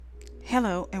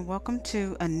Hello, and welcome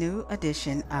to a new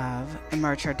edition of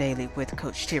Emerge Your Daily with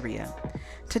Coach Tyria.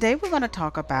 Today, we're going to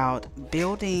talk about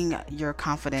building your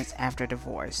confidence after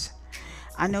divorce.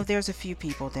 I know there's a few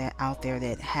people that out there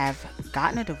that have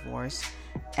gotten a divorce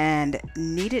and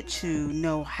needed to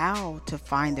know how to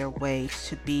find their way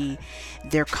to be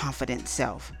their confident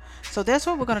self. So that's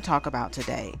what we're going to talk about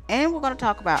today. And we're going to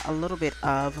talk about a little bit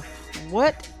of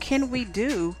what can we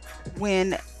do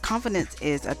when confidence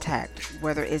is attacked,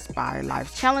 whether it's by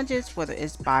life challenges, whether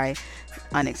it's by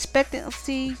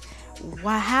unexpectancy.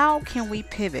 How can we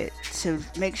pivot to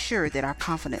make sure that our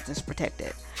confidence is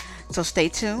protected? So stay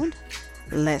tuned.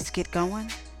 Let's get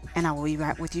going, and I will be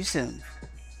back with you soon.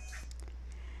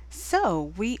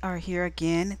 So, we are here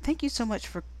again. Thank you so much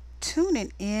for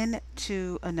tuning in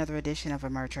to another edition of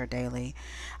Emerge Our Daily.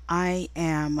 I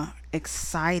am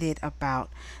excited about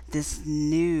this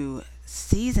new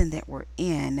season that we're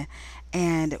in,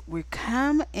 and we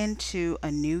come into a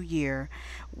new year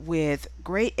with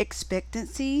great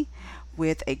expectancy,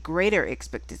 with a greater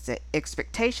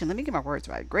expectation. Let me get my words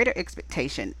right. Greater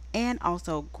expectation, and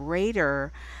also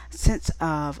greater sense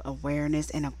of awareness,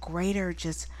 and a greater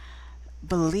just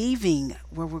believing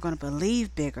where we're going to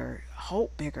believe bigger,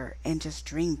 hope bigger, and just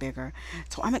dream bigger.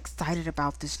 So I'm excited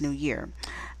about this new year.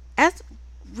 As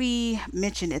we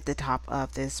mentioned at the top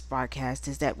of this broadcast,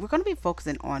 is that we're going to be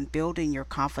focusing on building your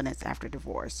confidence after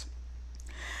divorce.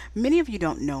 Many of you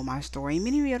don't know my story.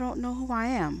 Many of you don't know who I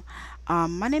am.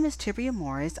 My name is Tibria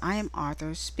Morris. I am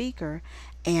author, speaker,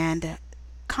 and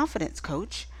confidence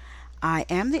coach. I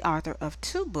am the author of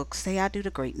two books, Say I Do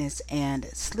to Greatness and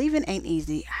Sleeving Ain't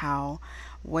Easy, How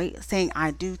Saying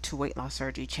I Do to Weight Loss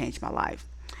Surgery Changed My Life.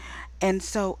 And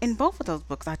so in both of those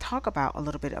books, I talk about a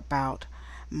little bit about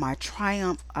my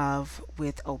triumph of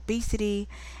with obesity.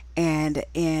 And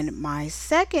in my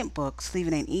second book,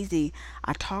 Sleeving Ain't Easy,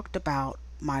 I talked about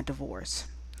my divorce.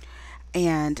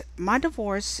 And my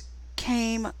divorce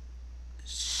came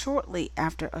shortly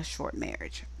after a short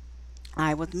marriage.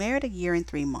 I was married a year and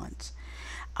 3 months,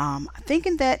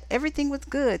 thinking that everything was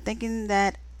good, thinking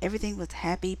that everything was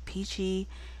happy, peachy,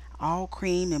 all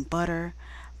cream and butter.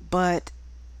 But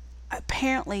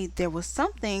apparently, there was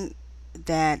something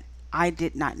that I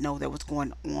did not know that was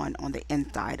going on the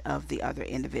inside of the other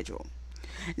individual.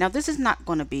 Now, this is not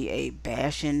going to be a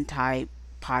bashing type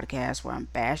podcast where I'm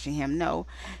bashing him. No,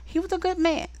 he was a good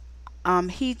man.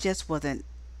 He just wasn't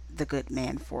the good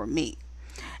man for me.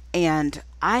 And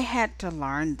I had to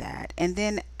learn that. And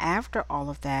then after all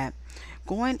of that,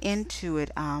 going into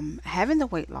it, having the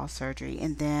weight loss surgery,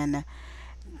 and then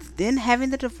having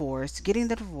the divorce, getting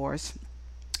the divorce,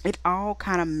 it all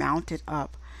kind of mounted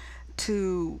up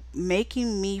to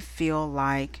making me feel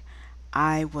like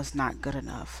I was not good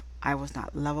enough. I was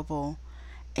not lovable,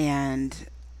 and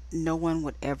no one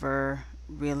would ever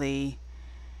really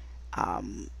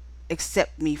um,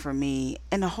 accept me for me,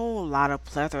 and a whole lot of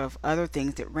plethora of other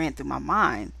things that ran through my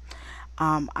mind.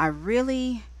 I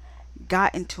really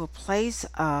got into a place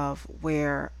of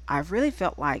where I really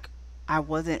felt like I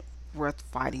wasn't worth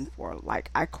fighting for. Like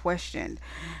I questioned,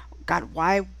 God,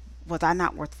 why was I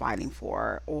not worth fighting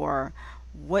for? Or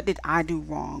what did I do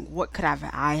wrong? What could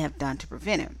I have done to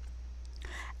prevent it?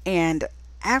 And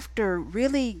after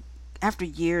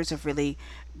years of really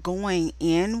going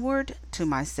inward to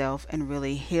myself and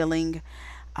really healing,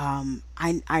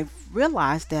 I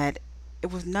realized that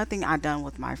it was nothing I done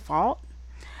with my fault.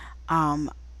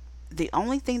 Um, the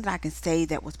only thing that I can say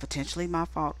that was potentially my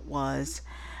fault was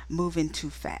moving too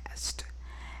fast.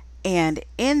 And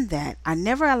in that, I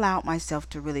never allowed myself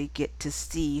to really get to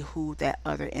see who that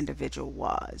other individual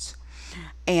was.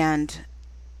 And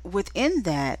within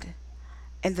that,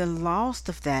 and the loss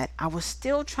of that, I was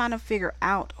still trying to figure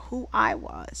out who I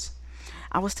was.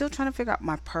 I was still trying to figure out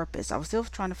my purpose. I was still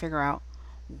trying to figure out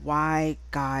why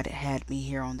God had me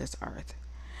here on this earth.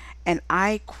 And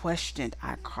I questioned,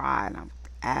 I cried, I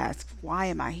asked, why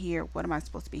am I here? What am I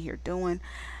supposed to be here doing?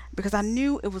 Because I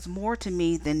knew it was more to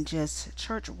me than just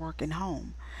church, work, and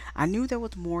home. I knew there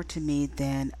was more to me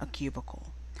than a cubicle.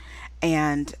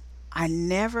 And I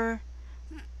never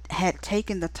had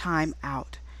taken the time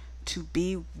out to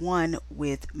be one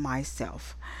with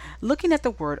myself. Looking at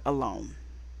the word alone,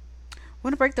 I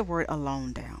want to break the word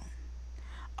alone down.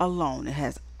 Alone, it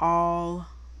has all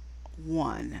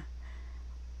one.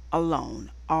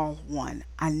 Alone, all one.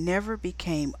 I never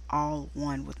became all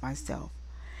one with myself.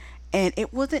 And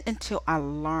it wasn't until I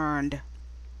learned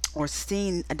or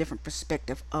seen a different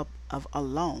perspective of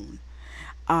alone.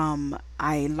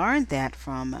 I learned that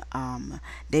from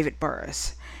David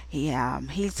Burris.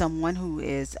 He's someone who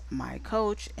is my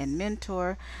coach and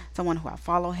mentor, someone who I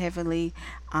follow heavily.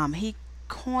 He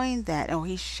coined that, or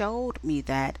he showed me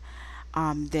that,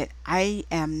 that I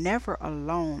am never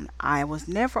alone. I was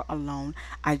never alone.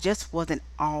 I just wasn't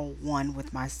all one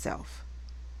with myself.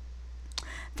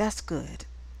 That's good.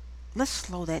 Let's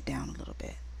slow that down a little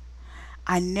bit.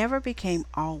 I never became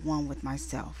all one with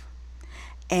myself.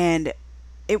 And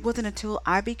it wasn't until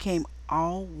I became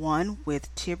all one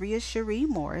with Tyria Cherie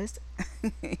Morris.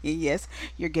 Yes,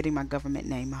 you're getting my government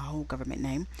name, my whole government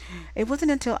name. It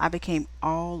wasn't until I became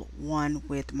all one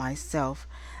with myself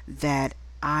that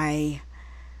I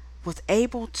was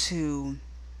able to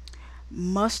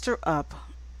muster up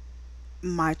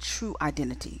my true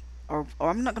identity. Or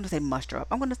I'm not going to say muster up,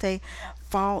 I'm going to say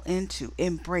fall into,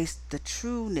 embrace the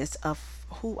trueness of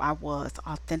who I was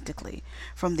authentically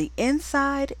from the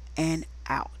inside and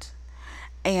out.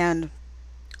 And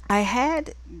I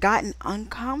had gotten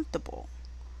uncomfortable.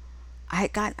 I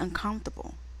had gotten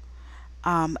uncomfortable.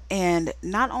 And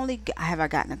not only have I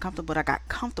gotten uncomfortable, but I got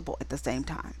comfortable at the same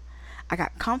time. I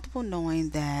got comfortable knowing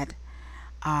that,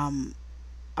 um,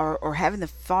 or having the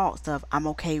thoughts of I'm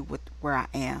okay with where I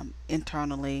am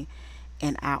internally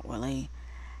and outwardly.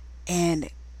 And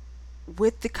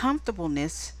with the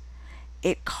comfortableness,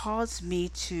 it caused me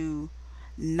to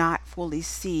not fully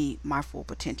see my full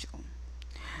potential.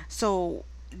 So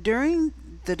during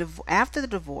after the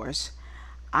divorce,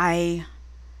 I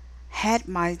had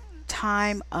my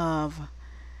time of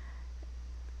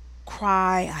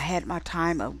cry. I had my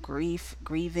time of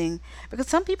grieving, because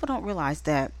some people don't realize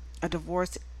that a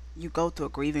divorce, you go through a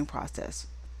grieving process.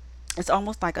 It's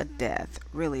almost like a death,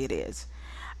 really it is.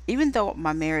 Even though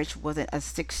my marriage wasn't a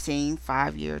 16,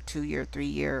 5 year, 2 year, 3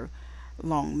 year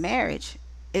long marriage,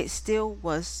 it still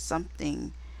was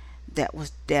something that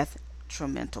was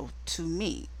detrimental to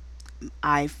me.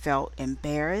 I felt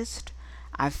embarrassed.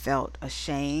 I felt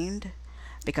ashamed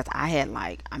because I had,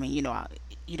 like, I mean,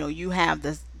 you have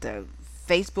the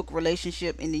Facebook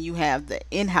relationship, and then you have the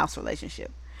in-house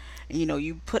relationship. And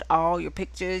you put all your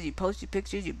pictures, you post your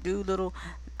pictures, you do little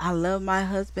I love my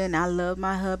husband, I love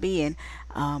my hubby, and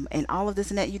all of this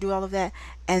and that. You do all of that,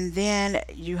 and then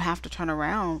you have to turn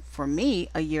around. For me,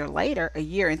 a year later, a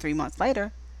year and 3 months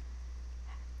later,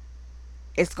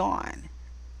 it's gone.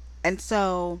 And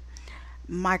so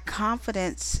my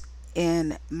confidence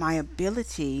in my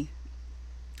ability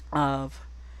of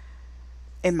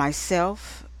in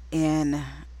myself, in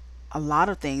a lot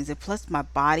of things, and plus my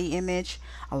body image,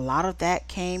 a lot of that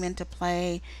came into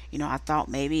play. I thought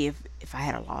maybe if I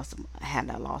had I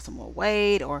lost some more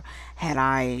weight, or had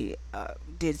I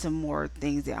did some more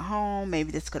things at home,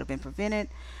 maybe this could have been prevented.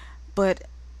 But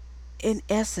in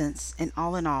essence, and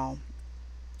all in all,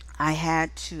 I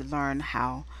had to learn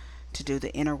how to do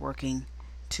the inner working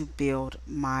to build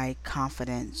my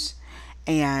confidence,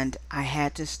 and I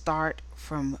had to start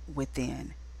from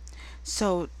within.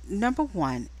 So, number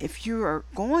one, if you are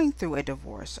going through a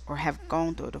divorce or have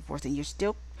gone through a divorce, and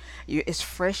it's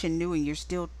fresh and new, and you're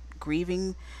still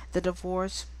grieving the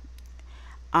divorce,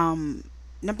 um,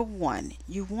 number one,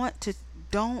 you want to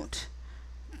don't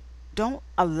don't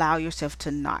allow yourself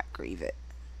to not grieve it.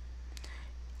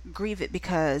 Grieve it,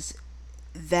 because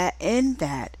that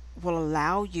will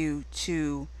allow you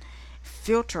to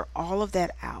filter all of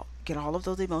that out, get all of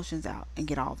those emotions out, and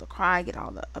get all the cry, get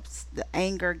all the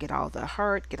anger, get all the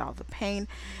hurt, get all the pain,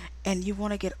 and you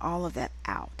want to get all of that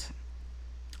out,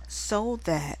 so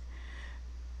that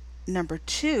number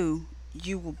two,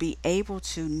 you will be able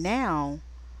to now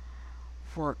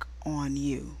work on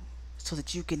you, so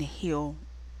that you can heal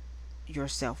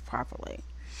yourself properly,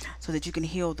 so that you can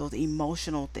heal those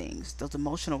emotional things, those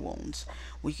emotional wounds.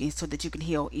 So that you can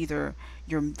heal either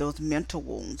your those mental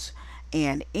wounds,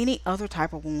 and any other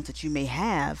type of wounds that you may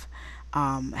have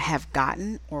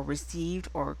gotten or received,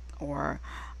 or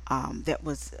that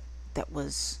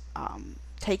was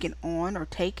taken on or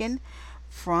taken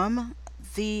from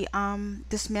the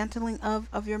dismantling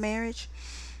of your marriage.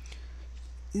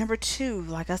 Number two,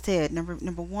 like I said, number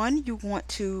one, you want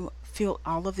to feel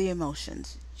all of the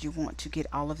emotions. You want to get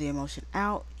all of the emotion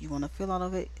out. You want to feel all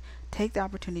of it. Take the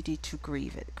opportunity to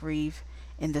grieve it. Grieve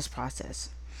in this process.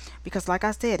 Because like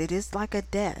I said, it is like a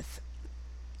death.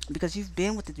 Because you've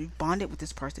bonded with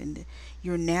this person.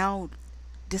 You're now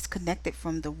disconnected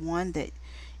from the one that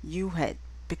you had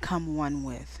become one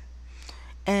with.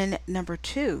 And number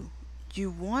two,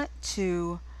 you want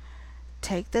to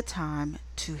take the time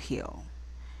to heal.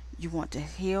 You want to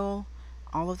heal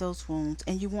all of those wounds,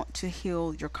 and you want to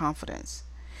heal your confidence,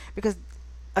 because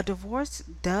a divorce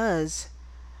does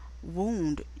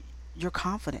wound your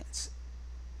confidence.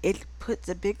 It puts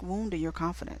a big wound in your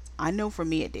confidence. I know for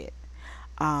me it did.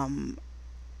 Um,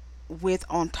 with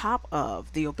on top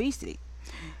of the obesity.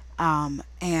 And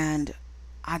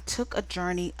I took a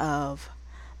journey of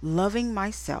loving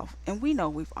myself, and we know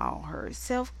we've all heard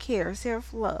self care,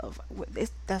 self love.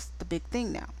 That's the big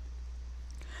thing now.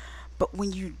 But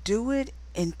when you do it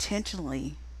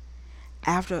intentionally,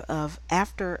 after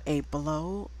a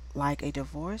blow like a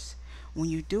divorce, when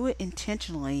you do it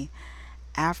intentionally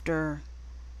after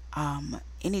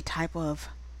any type of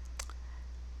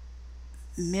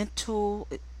mental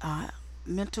uh,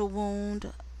 mental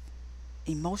wound,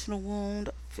 emotional wound,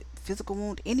 physical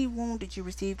wound, any wound that you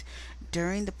received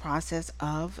during the process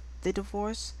of the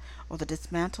divorce or the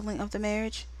dismantling of the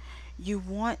marriage, you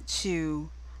want to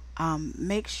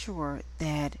make sure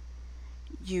that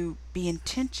you be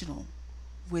intentional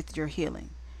with your healing.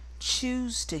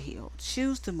 Choose to heal,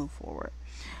 choose to move forward,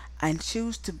 and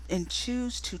choose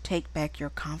to take back your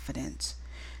confidence.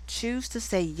 Choose to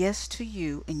say yes to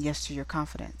you and yes to your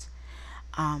confidence.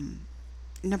 Um,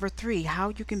 Number three, how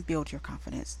you can build your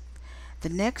confidence. The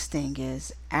next thing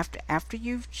is after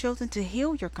you've chosen to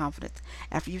heal your confidence,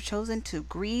 after you've chosen to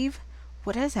grieve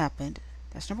what has happened,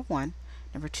 that's number one.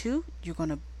 Number two, you're going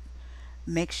to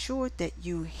make sure that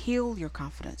you heal your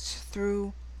confidence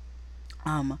through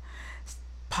um,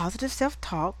 positive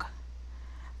self-talk,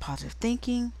 positive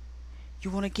thinking. You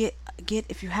want to get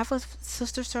if you have a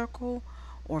sister circle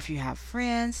or if you have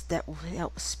friends that will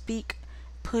help speak,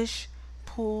 push,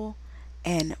 pull,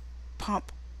 and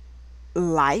pump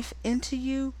life into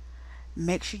you,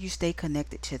 make sure you stay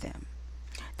connected to them.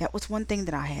 That was one thing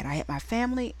that I had. I had my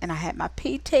family and I had my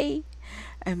PT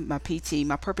and my PT,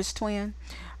 my purpose twin.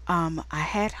 I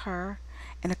had her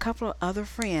and a couple of other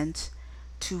friends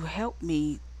to help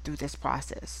me through this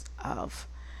process of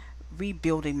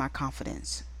rebuilding my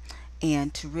confidence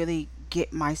and to really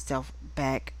get myself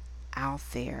back out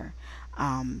there,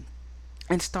 um,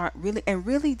 and start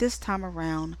really this time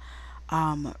around,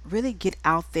 really get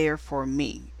out there for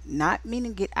me. Not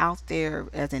meaning get out there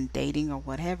as in dating or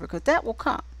whatever, because that will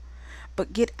come,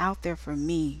 but get out there for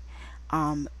me.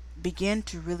 Um, Begin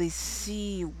to really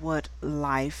see what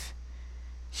life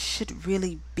should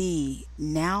really be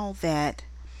now that,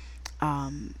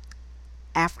 um,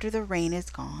 after the rain is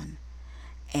gone,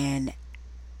 and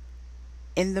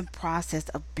in the process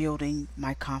of building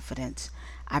my confidence,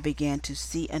 I began to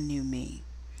see a new me.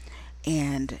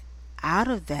 And out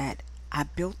of that, I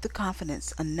built the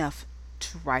confidence enough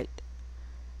to write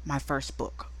my first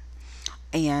book.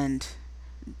 And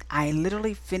I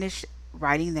literally finished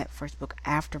writing that first book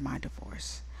after my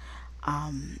divorce.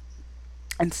 Um,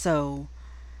 and so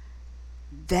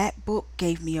that book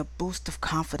gave me a boost of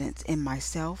confidence in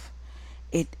myself.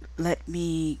 It let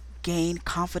me gain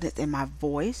confidence in my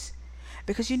voice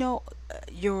because your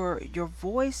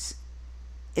voice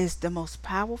is the most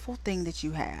powerful thing that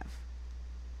you have.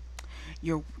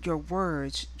 Your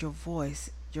words, your voice,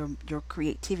 your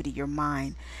creativity, your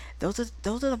mind. Those are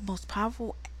the most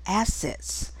powerful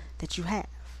assets that you have.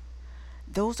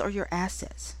 Those are your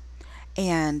assets.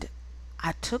 And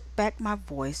I took back my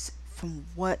voice from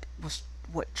what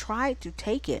tried to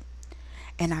take it,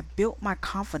 and I built my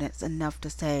confidence enough to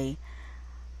say,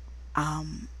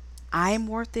 um, I am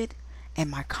worth it, and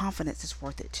my confidence is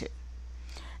worth it too.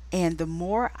 And the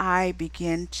more I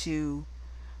begin to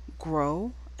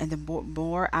grow, and the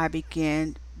more I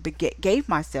gave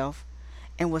myself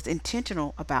and was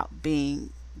intentional about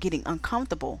being getting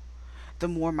uncomfortable, the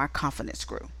more my confidence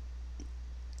grew.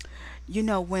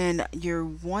 When you're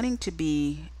wanting to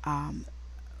be,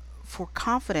 for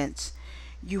confidence,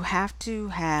 you have to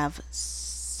have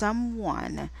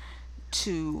someone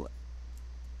to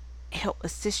help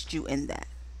assist you in that.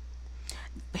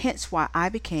 Hence why I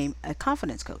became a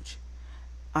confidence coach.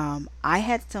 I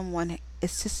had someone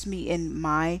assist me in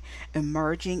my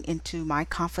emerging into my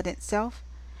confident self,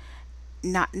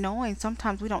 not knowing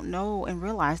sometimes we don't know and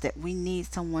realize that we need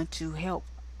someone to help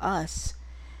us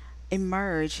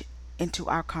emerge into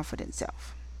our confident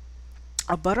self.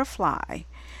 A butterfly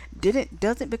didn't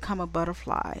doesn't become a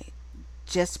butterfly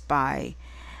just by,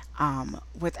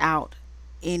 without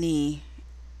any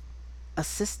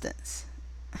assistance.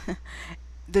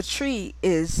 The tree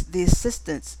is the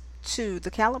assistance to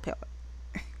the caterpillar,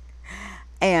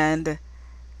 and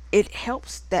it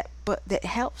helps that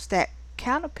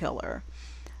caterpillar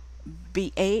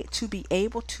be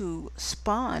able to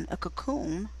spawn a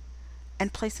cocoon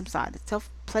and place itself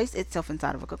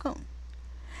inside of a cocoon.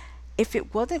 If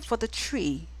it wasn't for the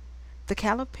tree, the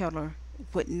caterpillar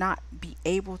would not be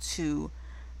able to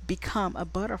become a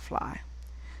butterfly.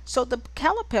 So the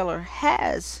caterpillar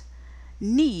has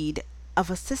need of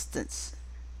assistance.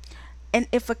 And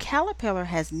if a caterpillar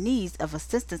has needs of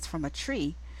assistance from a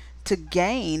tree to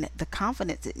gain the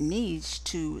confidence it needs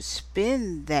to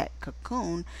spin that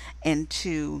cocoon and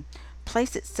to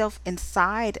place itself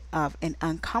inside of an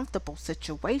uncomfortable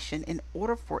situation in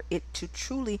order for it to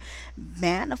truly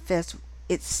manifest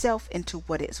itself into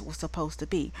what it was supposed to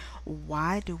be.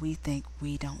 Why do we think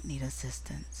we don't need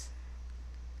assistance?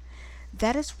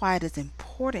 That is why it is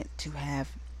important to have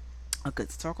a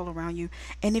good circle around you.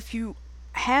 And if you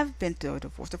have been through a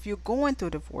divorce, if you're going through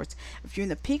a divorce, if you're in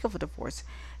the peak of a divorce,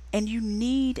 and you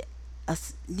need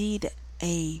need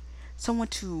a someone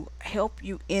to help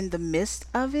you in the midst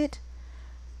of it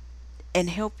and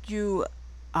help you,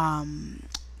 um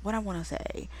what I want to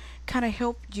say, kind of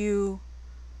help you,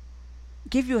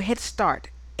 give you a head start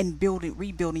in building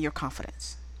rebuilding your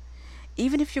confidence.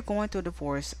 Even if you're going through a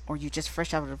divorce or you're just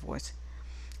fresh out of a divorce,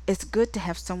 it's good to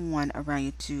have someone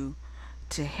around you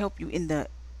to help you in the,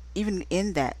 even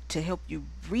in that, to help you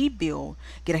rebuild,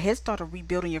 get a head start of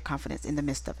rebuilding your confidence in the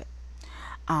midst of it.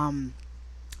 um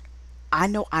I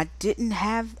know I didn't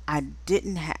have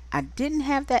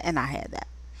that, and I had that.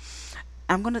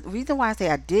 I'm gonna, the reason why I say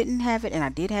I didn't have it and I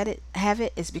did have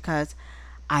it is because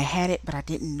I had it, but I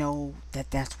didn't know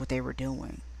that that's what they were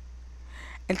doing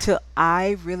until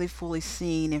I really fully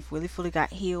seen and really fully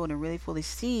got healed and really fully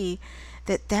see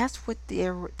that that's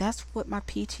what my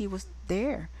PT was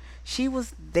there. She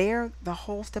was there the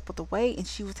whole step of the way, and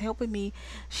she was helping me.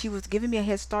 She was giving me a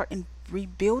head start in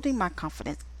rebuilding my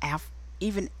confidence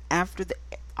even after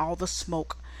all the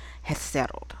smoke had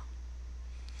settled.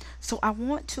 So I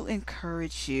want to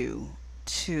encourage you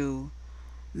to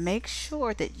make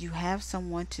sure that you have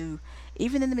someone to,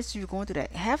 even in the midst of you going through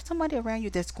that, have somebody around you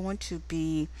that's going to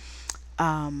be,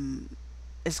 um,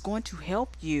 is going to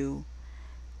help you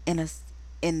in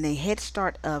in the head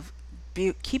start of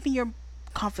keeping your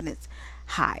confidence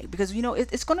high, because you know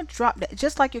it's going to drop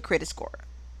just like your credit score.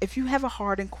 If you have a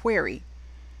hard inquiry,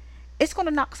 it's going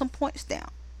to knock some points down,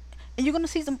 and you're going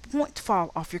to see some points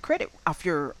fall off your credit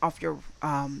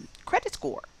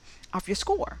score, off your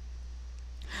score.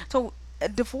 So a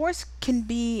divorce can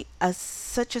be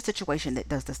such a situation that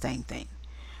does the same thing,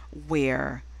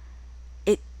 where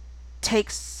it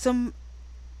takes some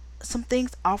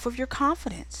things off of your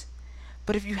confidence.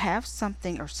 But if you have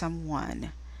something or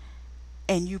someone,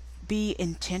 and you be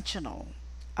intentional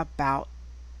about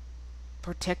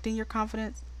protecting your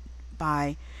confidence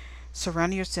by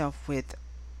surrounding yourself with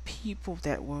people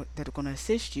that are going to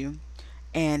assist you,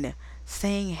 and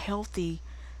saying healthy,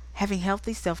 having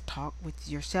healthy self-talk with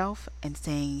yourself, and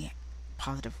saying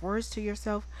positive words to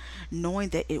yourself, knowing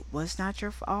that it was not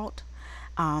your fault,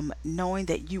 knowing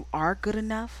that you are good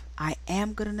enough. I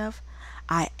am good enough.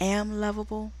 I am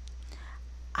lovable.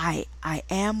 I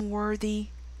am worthy.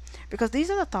 Because these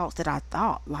are the thoughts that I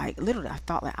thought, like literally I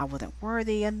thought like I wasn't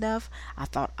worthy enough. I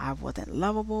thought I wasn't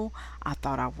lovable. I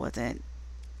thought I wasn't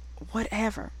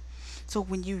whatever. So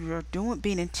when you're doing,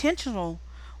 being intentional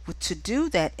with to do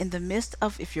that in the midst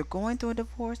of, if you're going through a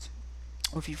divorce,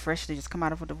 or if you freshly just come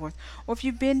out of a divorce, or if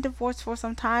you've been divorced for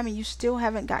some time and you still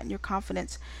haven't gotten your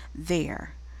confidence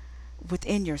there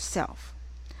within yourself,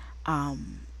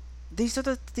 um, these are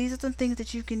the things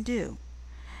that you can do.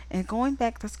 And going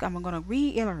back, I'm going to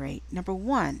reiterate. Number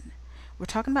one, we're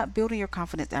talking about building your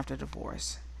confidence after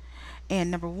divorce. And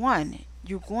number one,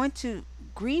 you're going to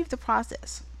grieve the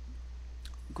process.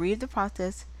 Grieve the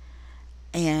process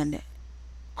and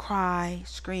cry,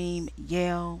 scream,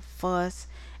 yell, fuss.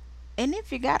 And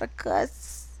if you got to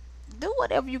cuss, do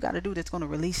whatever you got to do that's going to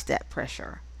release that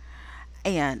pressure.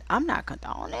 And I'm not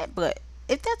condoning it, but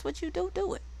if that's what you do,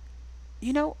 do it.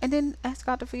 You know, and then ask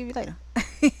God to forgive you later.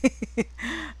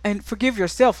 And forgive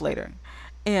yourself later.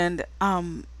 And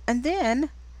then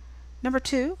number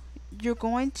two, you're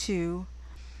going to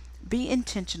be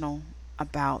intentional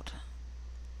about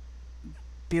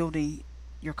building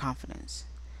your confidence.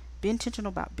 Be intentional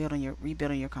about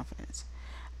rebuilding your confidence.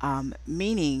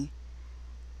 Meaning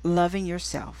loving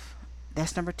yourself.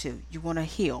 That's number two. You want to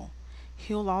heal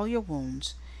all your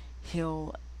wounds,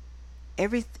 heal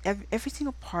every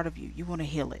single part of you. You want to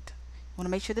heal it. You want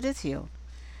to make sure that it's healed.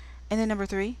 And then number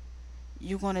three,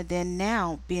 you're going to then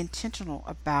now be intentional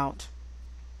about,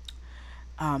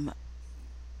 um,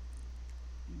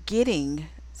 getting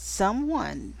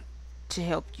someone to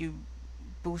help you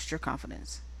boost your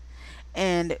confidence.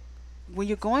 And when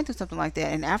you're going through something like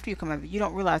that, and after you come out of it, you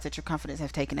don't realize that your confidence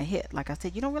has taken a hit. Like I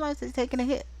said, you don't realize it's taken a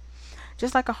hit.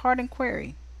 Just like a hard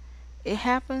inquiry, it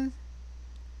happens.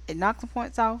 It knocks the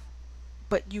points off,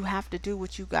 but you have to do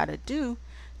what you got to do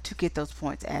to get those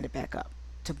points added back up,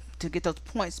 to get those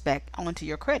points back onto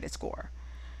your credit score.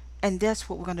 And that's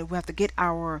what we're going to do. We have to get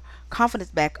our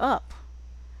confidence back up.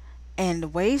 And the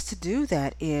ways to do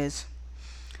that is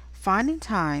finding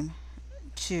time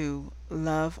to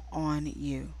love on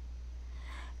you,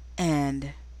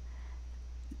 and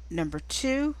Number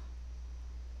two,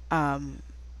 um,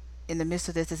 in the midst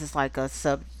of this, this is like a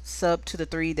sub to the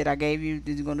three that I gave you.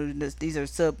 These are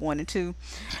sub one and two.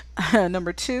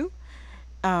 Number two,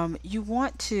 you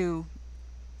want to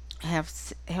have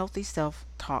healthy self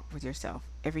talk with yourself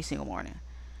every single morning.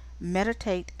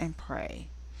 Meditate and pray.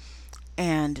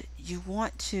 And you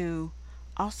want to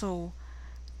also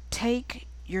take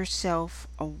yourself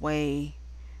away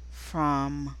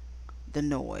from the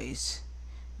noise.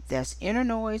 That's inner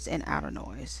noise and outer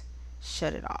noise.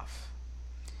 Shut it off.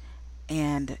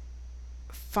 And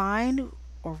find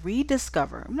or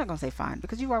rediscover, I'm not going to say find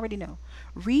because you already know,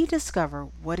 rediscover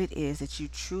what it is that you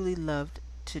truly loved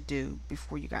to do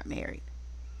before you got married.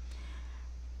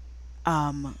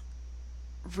 Um,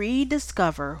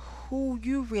 Rediscover who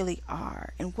you really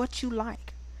are and what you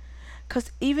like.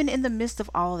 Because even in the midst of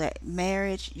all that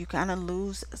marriage, you kind of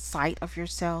lose sight of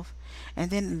yourself.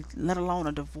 And then, let alone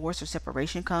a divorce or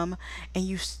separation come, and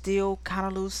you still kind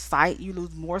of lose sight. You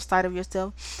lose more sight of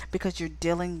yourself because you're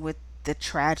dealing with the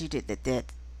tragedy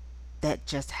that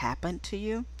just happened to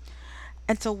you.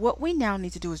 And so, what we now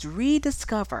need to do is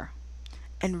rediscover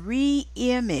and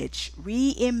reimagine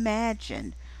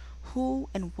who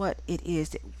and what it is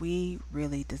that we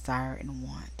really desire and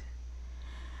want.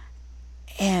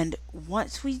 And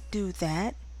once we do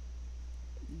that,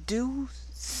 do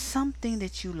something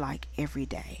that you like every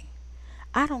day.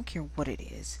 I don't care what it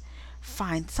is.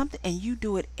 Find something and you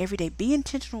do it every day. Be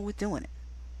intentional with doing it.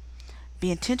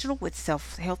 Be intentional with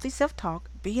healthy self-talk.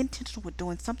 Be intentional with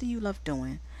doing something you love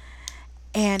doing,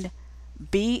 and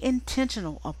be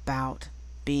intentional about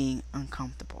being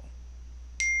uncomfortable.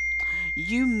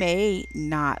 You may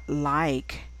not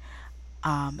like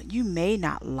you may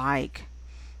not like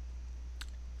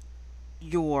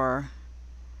your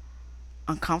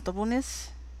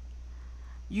uncomfortableness.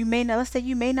 You may not, let's say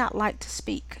you may not like to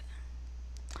speak.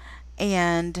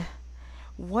 And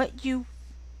what you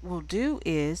will do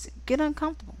is get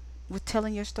uncomfortable with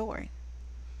telling your story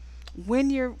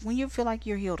when you feel like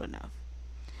you're healed enough.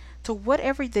 So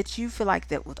whatever that you feel like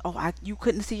that was, you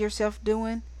couldn't see yourself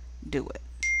doing, do it.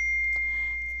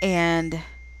 And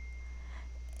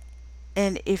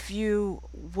if you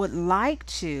would like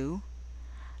to,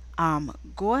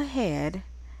 go ahead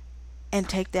and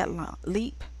take that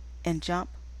leap and jump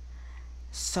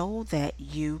so that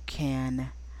you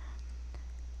can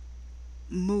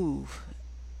move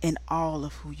in all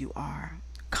of who you are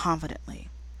confidently.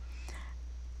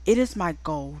 It is my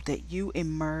goal that you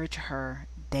emerge her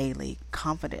daily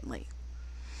confidently,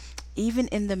 even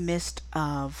in the midst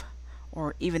of,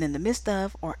 or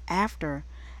after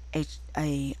a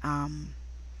a um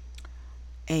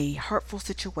a hurtful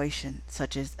situation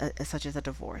such as a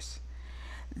divorce.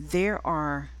 There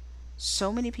are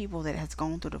so many people that has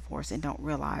gone through divorce and don't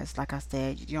realize, like I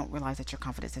said, you don't realize that your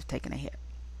confidence has taken a hit.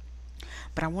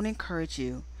 But I want to encourage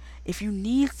you, if you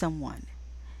need someone,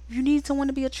 if you need someone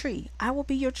to be a tree, I will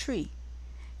be your tree.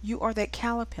 You are that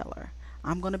caterpillar.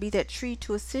 I'm going to be that tree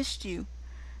to assist you,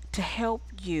 to help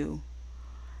you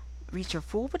reach your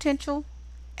full potential,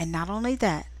 and not only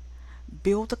that,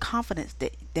 build the confidence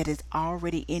that is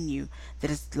already in you,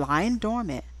 that is lying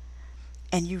dormant,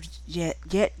 and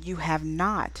yet you have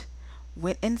not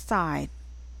went inside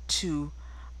to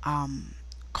um,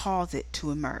 cause it to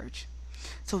emerge.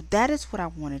 So that is what I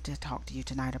wanted to talk to you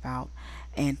tonight about,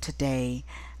 and today,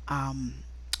 um,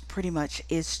 pretty much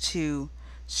is to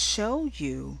show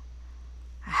you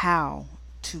how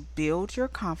to build your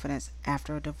confidence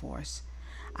after a divorce.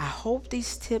 I hope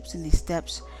these tips and these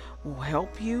steps will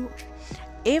help you.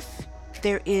 If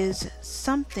there is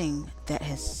something that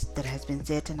has been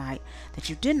said tonight that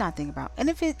you did not think about, and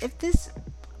if this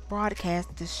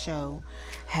broadcast, this show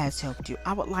has helped you,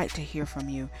 I would like to hear from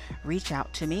you. Reach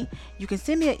out to me. You can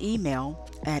send me an email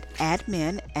at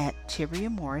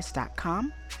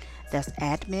admin@tiberiamorris.com. That's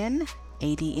admin,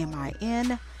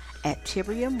 ADMIN, at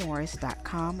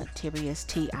tiberiamorris.com. Tiberius,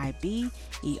 TIBERIA,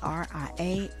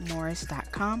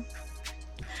 Morris.com.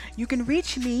 You can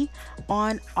reach me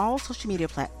on all social media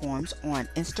platforms on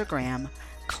Instagram,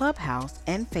 Clubhouse,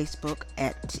 and Facebook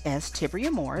as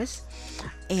Tiberia Morris.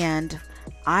 And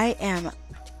I am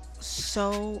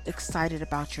so excited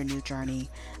about your new journey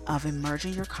of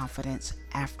emerging your confidence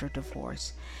after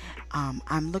divorce.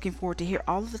 I'm looking forward to hear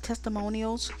all of the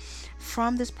testimonials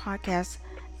from this podcast,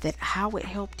 that how it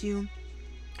helped you.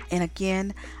 And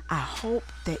again, I hope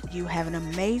that you have an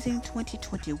amazing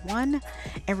 2021.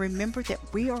 And remember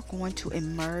that we are going to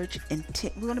emerge,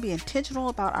 we're going to be intentional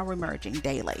about our emerging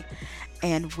daily.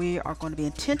 And we are going to be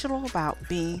intentional about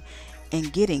being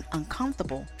and getting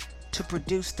uncomfortable to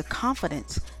produce the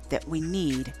confidence that we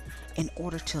need in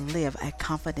order to live a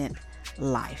confident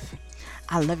life.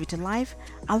 I love you to life.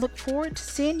 I look forward to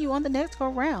seeing you on the next go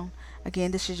round.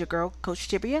 Again, this is your girl, Coach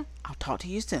Tibia. I'll talk to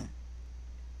you soon.